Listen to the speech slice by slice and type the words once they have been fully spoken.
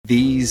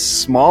these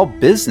small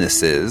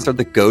businesses are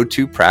the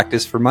go-to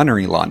practice for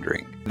money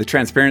laundering. The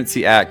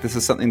Transparency Act, this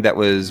is something that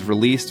was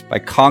released by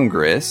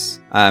Congress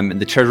and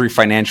the Treasury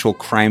Financial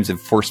Crimes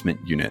Enforcement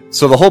Unit.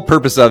 So the whole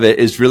purpose of it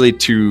is really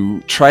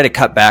to try to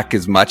cut back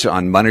as much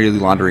on money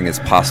laundering as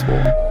possible.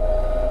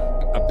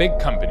 A big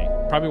company,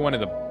 probably one of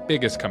the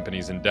biggest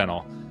companies in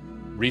dental,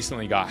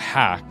 recently got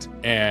hacked,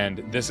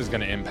 and this is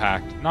going to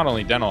impact not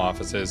only dental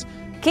offices.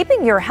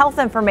 Keeping your health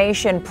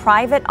information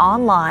private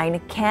online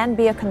can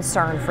be a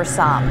concern for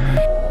some.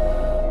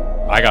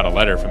 I got a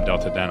letter from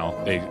Delta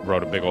Dental. They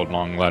wrote a big old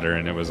long letter,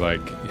 and it was like,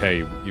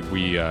 hey,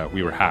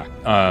 we were hacked.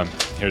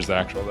 Here's the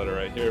actual letter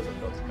right here from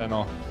Delta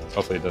Dental.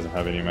 Hopefully it doesn't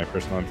have any of my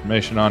personal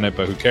information on it,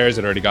 but who cares?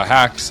 It already got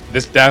hacked.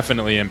 This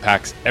definitely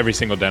impacts every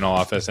single dental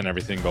office and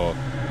every single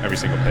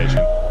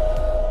patient.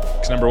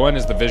 Number one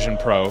is the Vision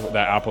Pro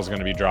that Apple's going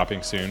to be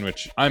dropping soon,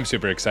 which I'm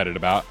super excited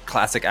about.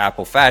 Classic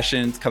Apple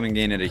fashions coming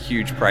in at a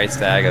huge price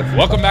tag of...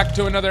 Welcome back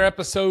to another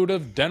episode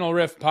of Dental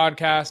Riff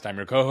Podcast. I'm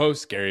your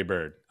co-host, Gary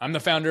Bird. I'm the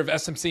founder of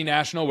SMC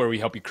National, where we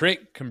help you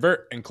create,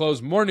 convert, and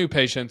close more new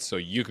patients so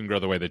you can grow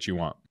the way that you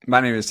want. My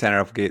name is Tanner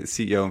Applegate, the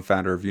CEO and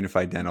founder of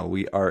Unified Dental.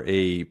 We are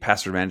a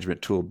password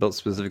management tool built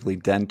specifically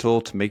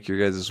dental to make your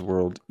guys'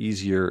 world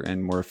easier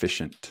and more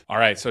efficient. All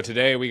right, so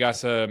today we got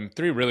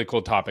three really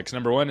cool topics.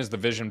 Number one is the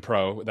Vision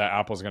Pro that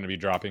Apple's going to be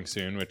dropping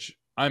soon, which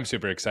I'm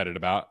super excited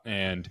about,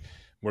 and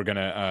we're going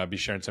to be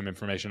sharing some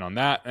information on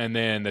that. And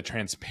then the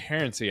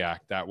Transparency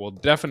Act that will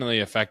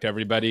definitely affect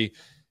everybody.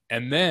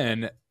 And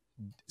then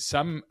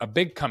a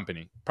big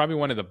company, probably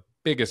one of the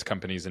biggest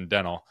companies in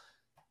dental,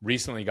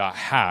 recently got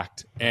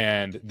hacked,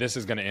 and this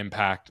is going to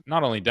impact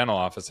not only dental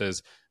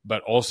offices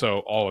but also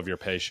all of your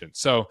patients.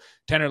 So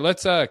Tanner,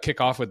 let's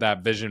kick off with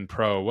that Vision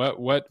Pro.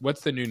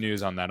 What's the new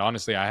news on that?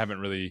 Honestly, I haven't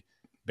really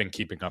been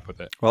keeping up with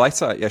it. Well, I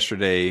saw it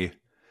yesterday.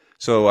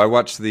 So I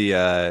watched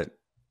the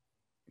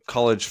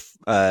college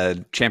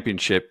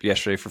championship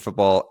yesterday for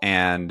football,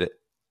 and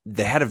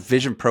they had a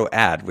Vision Pro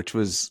ad, which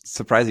was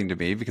surprising to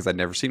me because I'd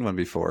never seen one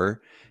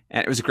before.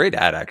 And it was a great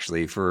ad,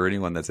 actually, for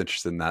anyone that's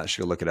interested in that.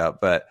 Should go look it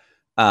up. But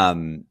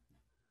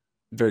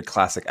very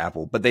classic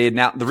Apple. But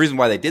the reason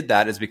why they did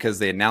that is because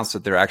they announced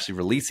that they're actually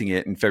releasing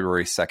it in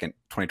February 2nd,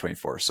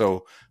 2024.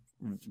 So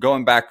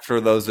going back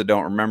for those that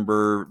don't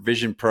remember,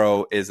 Vision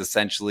Pro is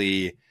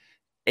essentially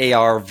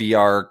AR,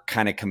 VR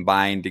kind of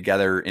combined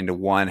together into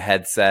one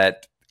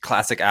headset.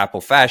 Classic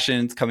Apple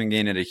fashions coming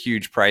in at a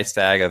huge price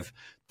tag of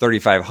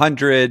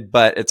 $3,500,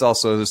 but it's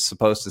also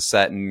supposed to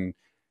set and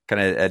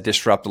kind of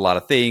disrupt a lot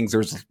of things.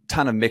 There's a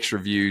ton of mixed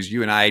reviews.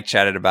 You and I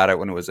chatted about it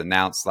when it was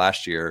announced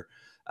last year.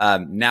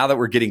 Now that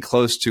we're getting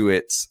close to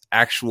its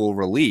actual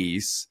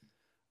release,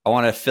 I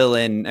want to fill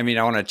in.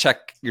 I want to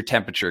check your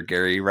temperature,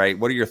 Gary, right?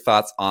 What are your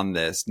thoughts on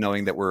this,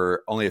 knowing that we're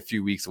only a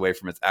few weeks away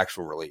from its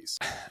actual release?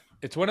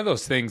 It's one of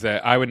those things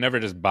that I would never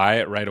just buy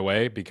it right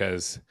away,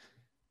 because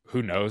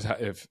who knows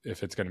if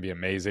it's going to be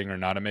amazing or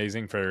not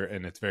amazing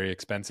and it's very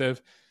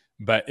expensive.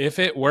 But if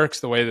it works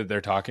the way that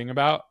they're talking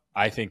about,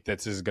 I think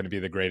this is going to be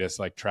the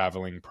greatest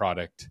traveling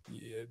product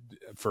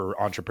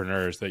for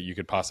entrepreneurs that you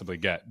could possibly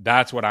get.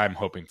 That's what I'm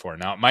hoping for.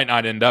 Now, it might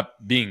not end up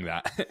being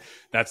that.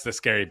 That's the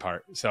scary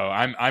part. So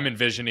I'm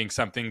envisioning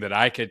something that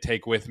I could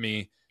take with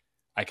me.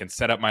 I can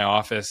set up my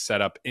office,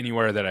 set up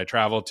anywhere that I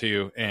travel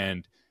to,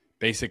 and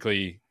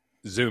basically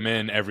zoom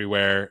in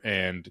everywhere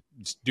and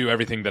do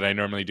everything that I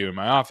normally do in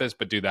my office,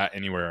 but do that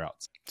anywhere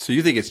else. So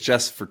you think it's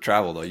just for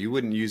travel, though? You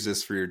wouldn't use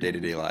this for your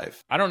day-to-day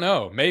life? I don't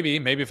know. Maybe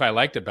if I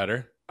liked it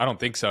better. I don't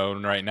think so.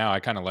 And right now, I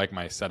kind of like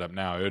my setup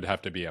now. It would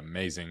have to be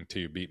amazing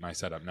to beat my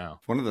setup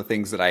now. One of the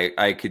things that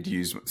I could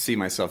see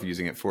myself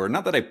using it for,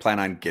 not that I plan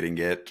on getting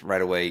it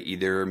right away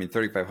either.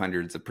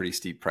 $3,500 is a pretty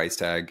steep price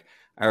tag.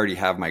 I already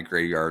have my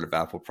graveyard of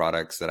Apple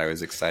products that I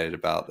was excited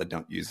about that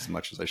don't use as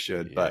much as I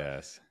should.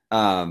 Yes.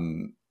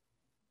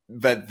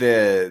 But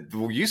the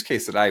use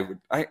case that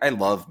I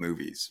love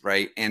movies,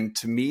 right? And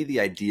to me, the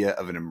idea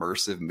of an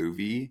immersive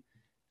movie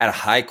at a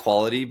high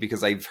quality,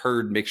 because I've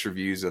heard mixed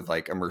reviews of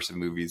immersive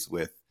movies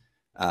with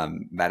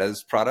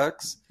Meta's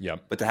products.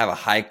 Yep. But to have a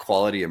high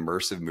quality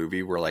immersive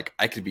movie where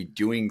I could be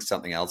doing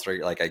something else,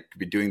 right? I could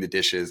be doing the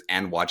dishes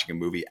and watching a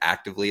movie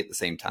actively at the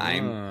same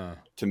time.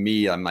 To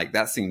me, I'm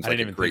that seems like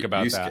a great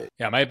use case.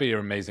 Yeah, it might be an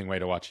amazing way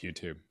to watch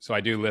YouTube. So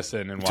I do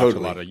listen and watch a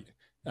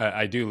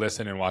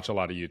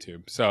lot of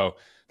YouTube. So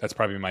that's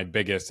probably my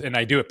biggest, and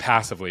I do it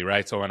passively,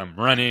 right? So when I'm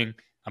running,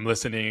 I'm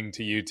listening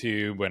to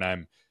YouTube. When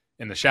I'm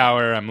in the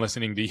shower, I'm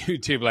listening to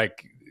YouTube,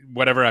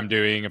 whatever I'm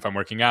doing. If I'm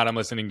working out, I'm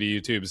listening to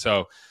YouTube.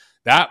 So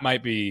that's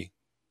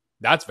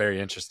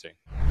very interesting.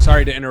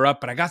 Sorry to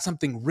interrupt, but I got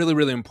something really,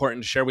 really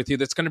important to share with you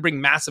that's going to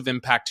bring massive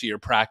impact to your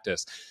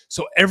practice.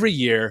 So every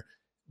year,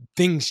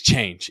 things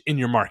change in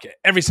your market.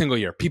 Every single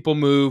year, people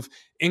move,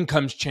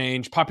 incomes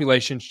change,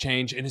 populations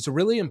change, and it's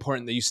really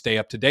important that you stay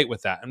up to date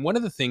with that. And one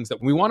of the things that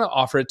we want to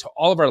offer to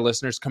all of our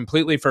listeners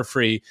completely for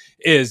free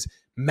is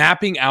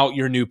mapping out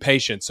your new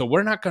patients. So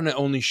we're not going to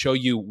only show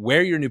you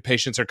where your new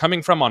patients are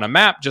coming from on a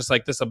map, just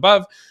like this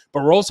above,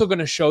 but we're also going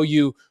to show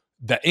you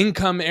the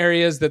income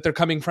areas that they're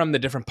coming from, the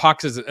different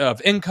pockets of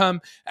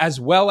income, as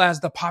well as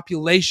the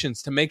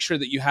populations to make sure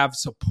that you have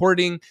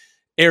supporting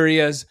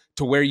areas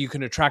to where you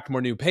can attract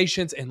more new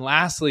patients. And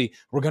lastly,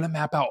 we're going to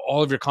map out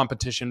all of your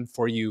competition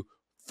for you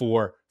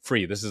for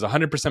free. This is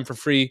 100% for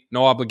free,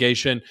 no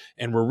obligation.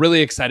 And we're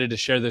really excited to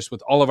share this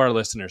with all of our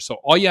listeners. So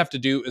all you have to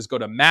do is go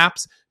to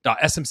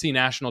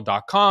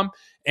maps.smcnational.com,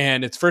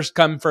 and it's first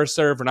come, first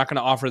serve. We're not going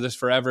to offer this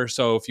forever.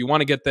 So if you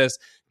want to get this,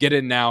 get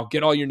in now,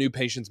 get all your new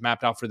patients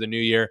mapped out for the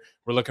new year.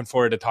 We're looking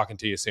forward to talking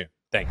to you soon.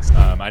 Thanks.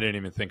 I didn't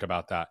even think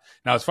about that.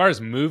 Now, as far as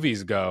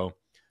movies go,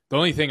 the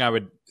only thing I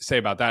would say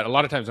about that, a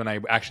lot of times when I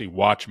actually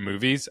watch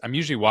movies, I'm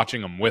usually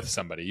watching them with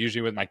somebody,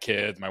 usually with my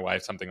kids, my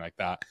wife, something like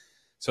that.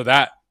 So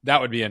that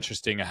would be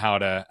interesting how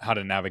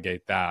to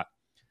navigate that.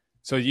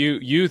 So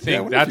you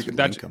think that's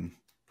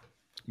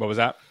what was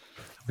that?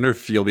 I wonder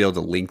if you'll be able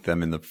to link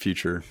them in the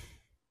future.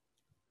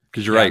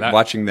 Because you're right,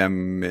 watching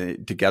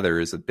them together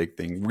is a big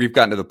thing. We've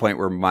gotten to the point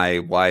where my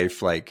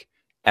wife, like,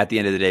 at the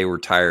end of the day, we're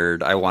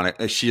tired.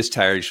 She is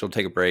tired. She'll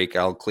take a break.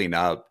 I'll clean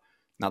up.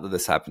 Not that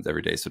this happens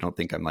every day, so don't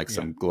think I'm like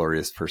some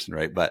glorious person,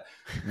 right? But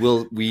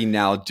we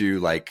now do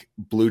like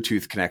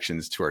Bluetooth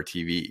connections to our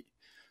TV.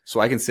 So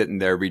I can sit in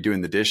there, be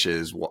doing the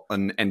dishes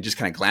and just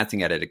kind of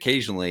glancing at it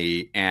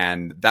occasionally.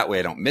 And that way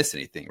I don't miss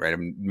anything, right?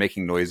 I'm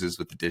making noises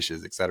with the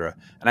dishes, et cetera.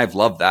 And I've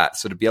loved that.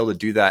 So to be able to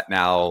do that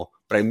now,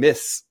 but I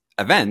miss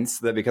events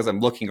that because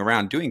I'm looking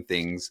around doing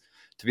things,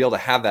 to be able to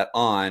have that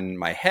on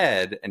my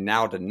head and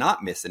now to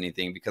not miss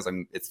anything because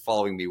it's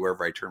following me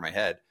wherever I turn my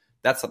head.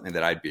 That's something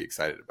that I'd be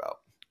excited about.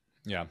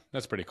 Yeah,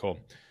 that's pretty cool.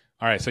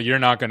 All right. So you're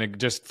not going to,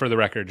 just for the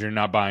record, you're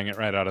not buying it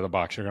right out of the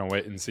box. You're going to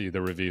wait and see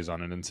the reviews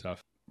on it and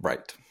stuff.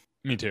 Right.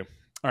 Me too.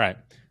 All right.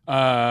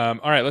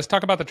 Let's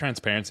talk about the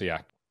Transparency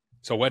Act.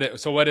 So what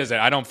is it?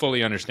 I don't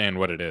fully understand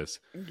what it is.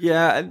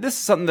 Yeah, this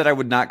is something that I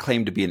would not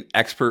claim to be an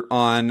expert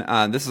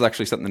on. This is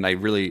actually something that I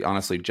really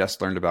honestly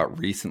just learned about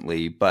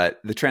recently.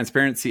 But the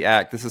Transparency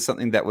Act, this is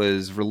something that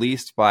was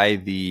released by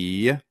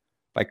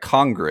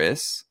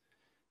Congress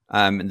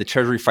and the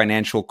Treasury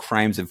Financial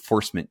Crimes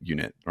Enforcement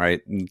Unit, right?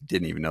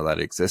 Didn't even know that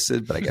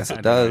existed, but I guess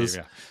it does.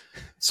 Yeah.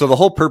 So the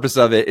whole purpose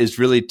of it is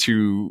really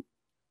to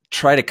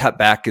try to cut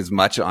back as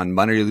much on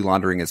money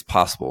laundering as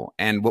possible.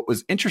 And what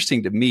was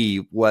interesting to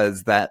me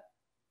was that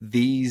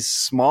these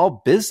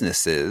small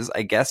businesses,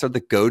 I guess, are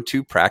the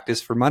go-to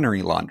practice for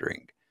money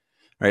laundering,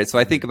 right? So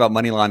I think about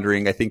money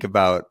laundering. I think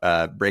about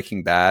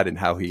Breaking Bad and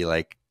how he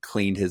like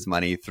cleaned his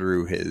money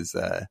through his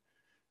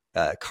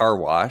car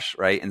wash,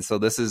 right? And so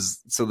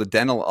the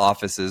dental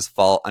offices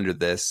fall under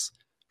this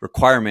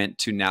requirement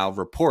to now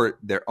report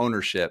their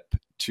ownership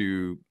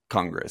to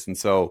Congress. And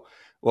so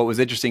what was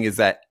interesting is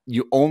that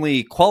you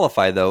only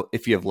qualify, though,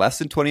 if you have less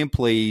than 20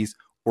 employees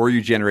or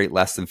you generate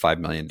less than $5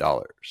 million.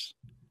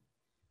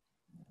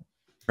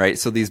 Right?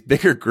 So these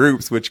bigger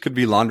groups, which could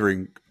be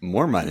laundering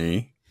more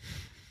money,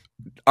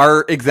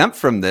 are exempt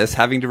from this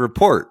having to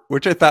report,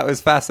 which I thought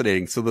was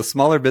fascinating. So the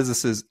smaller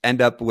businesses end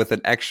up with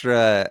an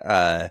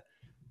extra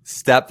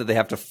step that they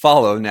have to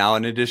follow now,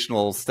 an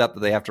additional step that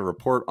they have to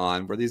report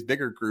on, where these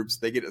bigger groups,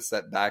 they get it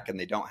set back and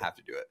they don't have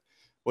to do it.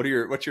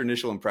 What's your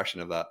initial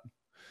impression of that?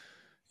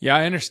 Yeah,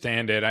 I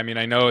understand it. I mean,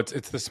 I know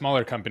it's the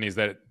smaller companies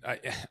that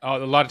a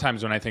lot of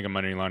times when I think of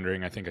money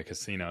laundering, I think of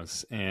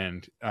casinos,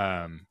 and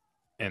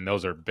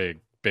those are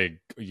big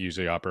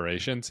usually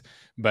operations.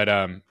 But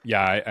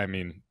I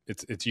mean,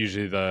 it's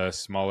usually the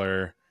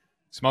smaller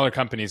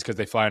companies because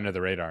they fly under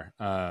the radar.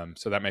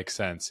 So that makes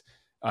sense.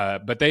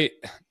 But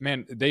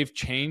they've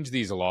changed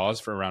these laws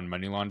for around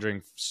money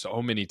laundering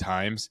so many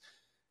times.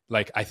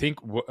 Like, I think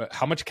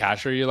how much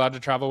cash are you allowed to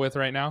travel with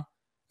right now?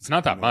 It's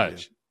not that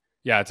much.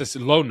 Yeah, it's a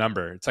low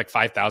number. It's like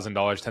 $5,000,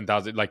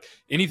 $10,000. Like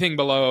anything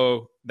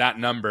below that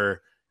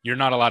number, you're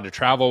not allowed to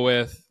travel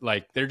with.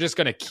 Like they're just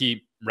going to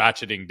keep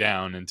ratcheting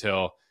down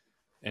until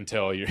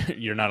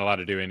you're not allowed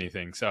to do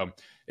anything. So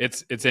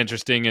it's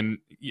interesting, and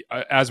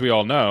as we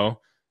all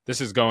know,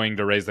 this is going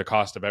to raise the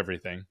cost of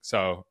everything.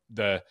 So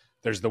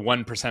there's the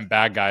 1%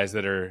 bad guys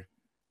that are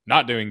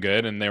not doing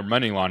good and they're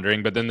money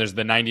laundering, but then there's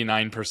the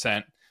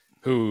 99%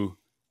 who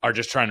are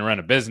just trying to run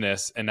a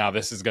business, and now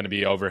this is going to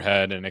be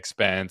overhead and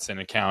expense and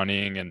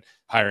accounting and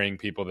hiring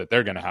people that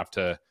they're going to have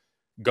to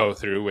go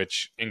through,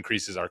 which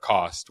increases our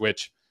cost,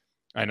 which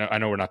I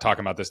know we're not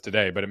talking about this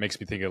today, but it makes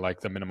me think of like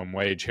the minimum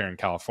wage here in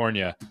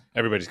California.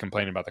 Everybody's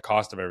complaining about the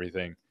cost of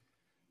everything.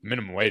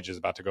 Minimum wage is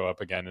about to go up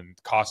again, and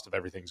the cost of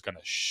everything is going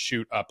to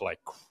shoot up like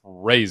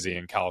crazy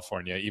in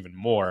California, even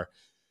more.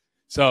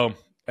 So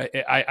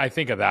I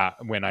think of that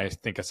when I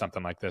think of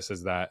something like this,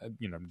 is that,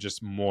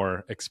 just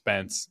more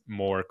expense,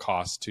 more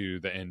cost to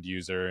the end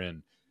user.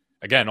 And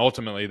again,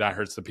 ultimately that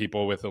hurts the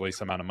people with the least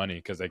amount of money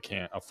because they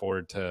can't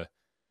afford to,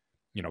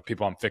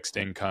 people on fixed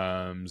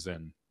incomes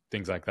and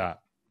things like that.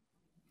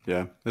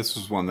 Yeah, this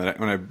was one that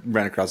when I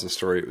ran across the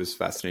story, it was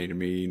fascinating to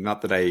me.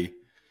 Not that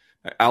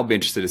I'll be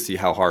interested to see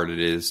how hard it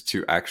is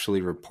to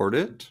actually report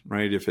it,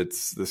 right? If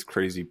it's this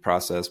crazy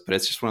process, but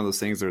it's just one of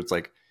those things where it's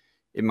like,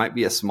 it might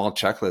be a small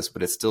checklist,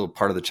 but it's still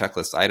part of the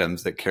checklist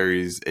items that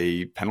carries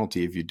a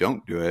penalty if you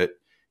don't do it.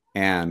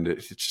 and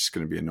it's just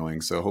going to be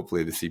annoying. So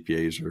hopefully the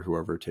CPAs or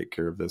whoever take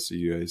care of this, so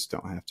you guys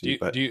don't have to.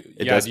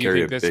 It does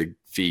carry a big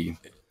fee.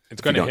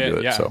 It's going to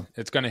hit.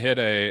 It's going to hit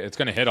it's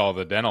going to hit all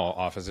the dental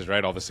offices,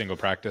 right? All the single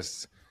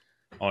practice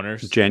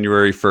owners.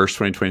 January 1st,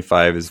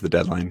 2025 is the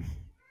deadline.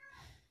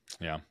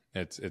 Yeah,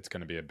 it's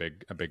going to be a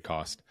big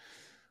cost.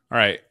 All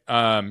right,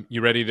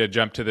 you ready to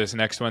jump to this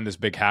next one? This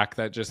big hack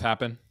that just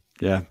happened.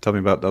 Yeah, tell me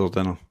about Delta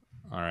Dental.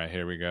 All right,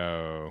 here we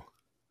go.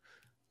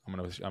 I'm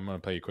gonna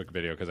play you a quick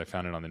video because I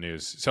found it on the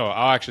news. So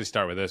I'll actually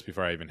start with this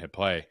before I even hit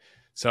play.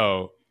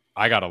 So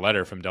I got a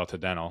letter from Delta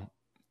Dental,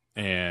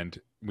 and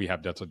we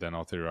have Delta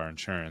Dental through our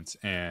insurance,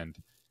 and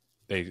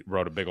they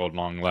wrote a big old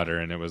long letter,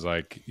 and it was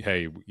like,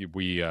 "Hey,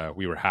 we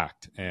were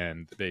hacked,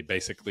 and they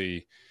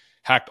basically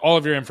hacked all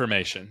of your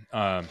information."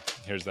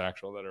 Here's the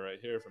actual letter right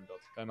here from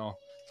Delta Dental.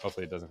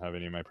 Hopefully, it doesn't have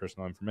any of my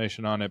personal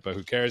information on it, but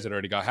who cares? It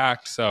already got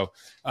hacked. So,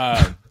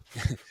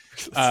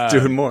 it's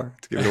doing more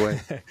to give it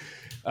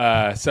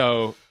away.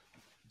 So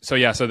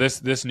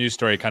this news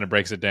story kind of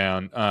breaks it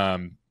down,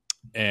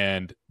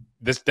 and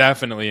this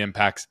definitely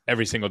impacts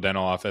every single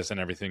dental office and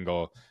every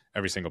single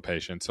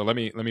patient. So let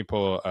me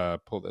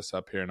pull this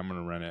up here, and I'm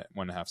going to run it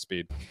 1.5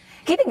 speed.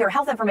 Keeping your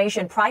health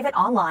information private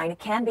online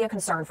can be a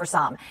concern for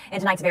some. In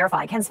tonight's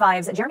Verify, KENS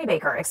 5's Jeremy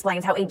Baker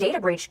explains how a data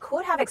breach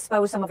could have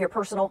exposed some of your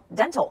personal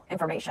dental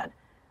information.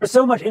 There's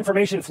so much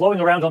information flowing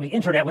around on the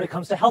internet when it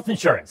comes to health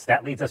insurance.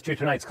 That leads us to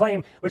tonight's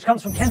claim, which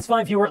comes from KENS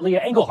 5 viewer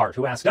Leah Engelhart,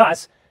 who asked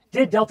us,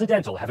 did Delta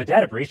Dental have a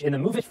data breach in the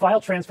Move It file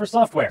transfer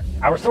software?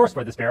 Our source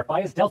for this Verify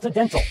is Delta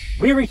Dental.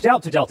 We reached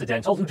out to Delta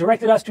Dental, who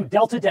directed us to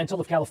Delta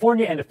Dental of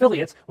California and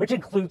affiliates, which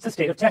includes the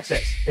state of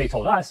Texas. They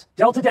told us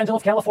Delta Dental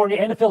of California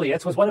and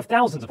affiliates was one of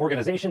thousands of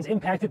organizations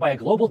impacted by a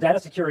global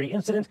data security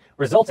incident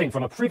resulting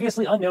from a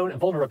previously unknown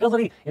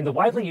vulnerability in the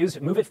widely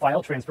used Move It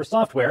file transfer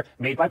software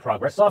made by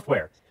Progress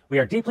Software. We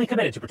are deeply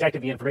committed to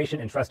protecting the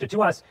information entrusted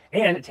to us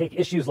and take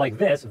issues like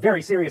this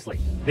very seriously.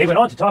 They went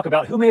on to talk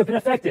about who may have been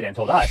affected and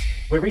told us,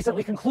 we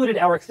recently concluded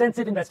our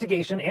extensive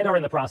investigation and are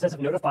in the process of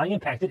notifying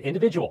impacted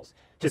individuals.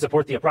 To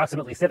support the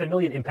approximately 7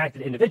 million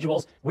impacted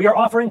individuals, we are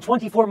offering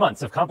 24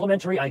 months of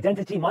complimentary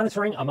identity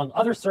monitoring among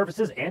other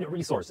services and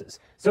resources.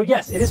 So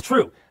yes, it is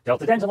true.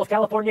 Delta Dental of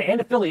California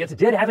and affiliates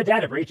did have a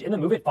data breach in the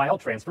Move It file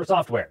transfer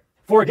software.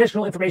 For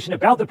additional information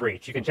about the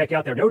breach, you can check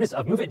out their notice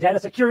of Move It data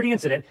security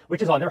incident,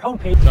 which is on their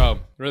homepage. So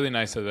really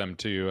nice of them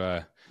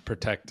to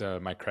protect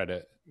my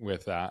credit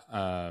with that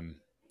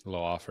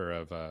little offer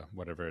of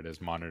whatever it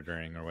is,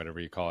 monitoring or whatever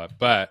you call it.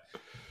 But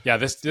yeah,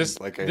 this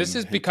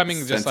is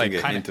becoming just like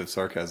a hint of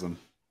sarcasm.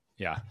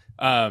 Yeah,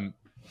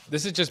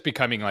 this is just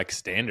becoming like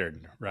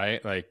standard,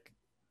 right? Like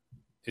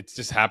it's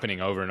just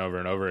happening over and over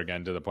and over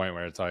again to the point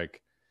where it's like.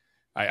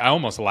 I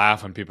almost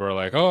laugh when people are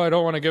like, "Oh, I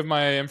don't want to give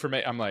my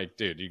information." I'm like,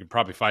 "Dude, you can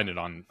probably find it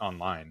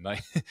online."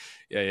 Like,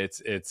 yeah,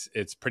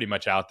 it's pretty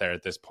much out there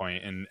at this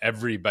point, and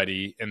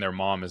everybody and their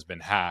mom has been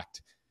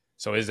hacked.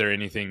 So, is there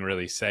anything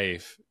really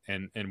safe?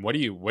 And what do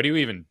you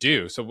even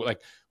do? So, like,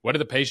 what do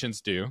the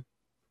patients do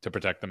to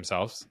protect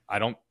themselves? I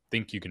don't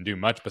think you can do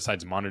much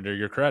besides monitor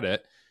your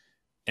credit.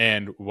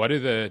 And what do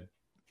the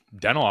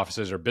dental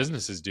offices or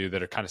businesses do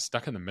that are kind of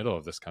stuck in the middle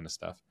of this kind of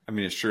stuff? I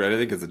mean, it's true. I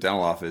think as a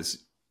dental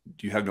office,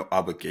 you have no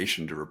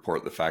obligation to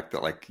report the fact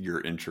that like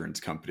your insurance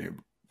company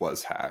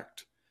was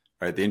hacked,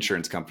 right? The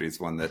insurance company is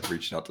one that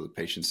reached out to the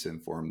patients to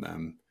inform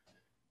them.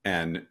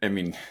 And I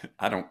mean,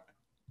 I don't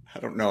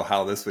know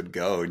how this would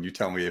go. And you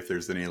tell me if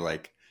there's any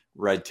like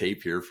red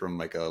tape here from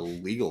like a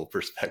legal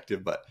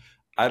perspective, but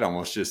I'd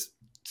almost just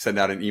send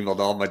out an email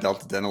to all my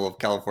Delta Dental of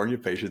California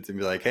patients and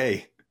be like,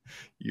 hey,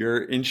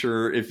 your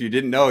insurer, if you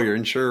didn't know, your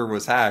insurer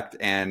was hacked,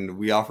 and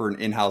we offer an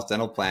in-house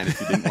dental plan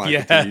if you didn't want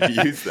to continue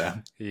to use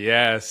them.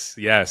 Yes,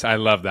 I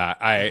love that.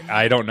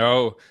 I don't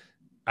know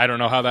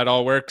how that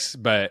all works,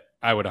 but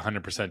I would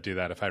 100% do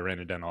that if I ran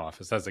a dental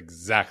office. That's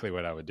exactly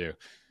what I would do.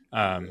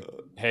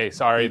 Hey,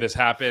 sorry this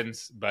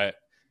happens, but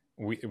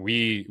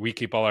we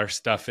keep all our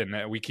stuff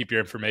in. We keep your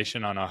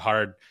information on a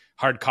hard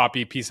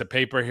copy piece of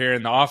paper here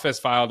in the office,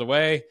 filed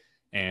away.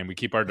 And we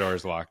keep our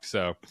doors locked.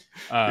 So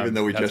even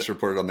though we just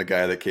reported on the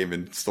guy that came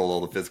and stole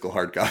all the physical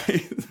hard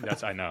copies.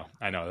 I know.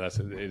 That's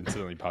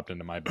instantly popped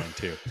into my brain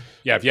too.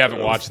 Yeah, if you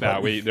haven't watched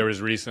that, there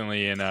was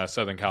recently in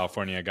Southern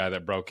California a guy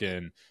that broke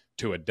in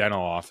to a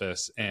dental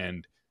office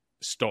and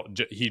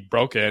he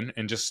broke in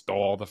and just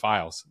stole all the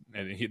files.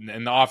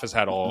 And the office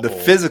had all the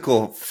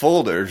physical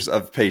folders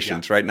of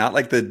patients, right? Not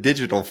like the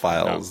digital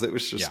files. No. It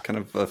was just kind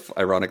of an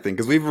ironic thing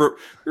because we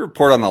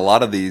report on a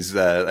lot of these,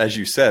 as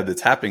you said,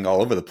 it's happening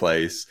all over the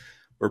place.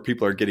 Where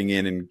people are getting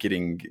in and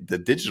getting the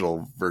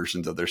digital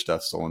versions of their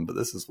stuff stolen, but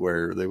this is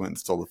where they went and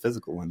stole the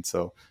physical one.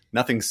 So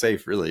nothing's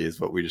safe really is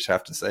what we just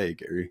have to say,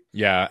 Gary.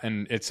 Yeah.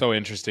 And it's so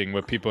interesting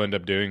what people end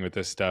up doing with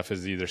this stuff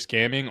is either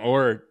scamming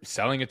or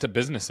selling it to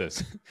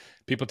businesses.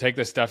 People take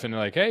this stuff and they're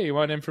like, hey, you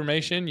want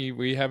information?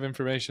 We have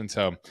information.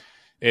 So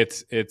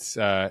it's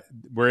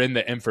we're in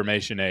the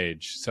information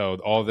age. So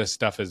all this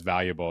stuff is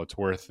valuable. It's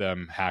worth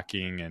them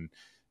hacking and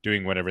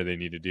doing whatever they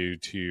need to do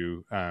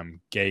to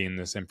gain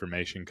this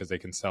information because they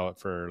can sell it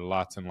for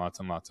lots and lots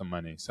and lots of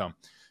money. So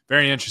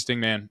Very interesting,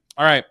 man.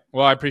 All right.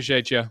 Well, I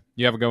appreciate you.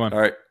 You have a good one. All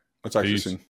right. We'll talk to you Peace. soon.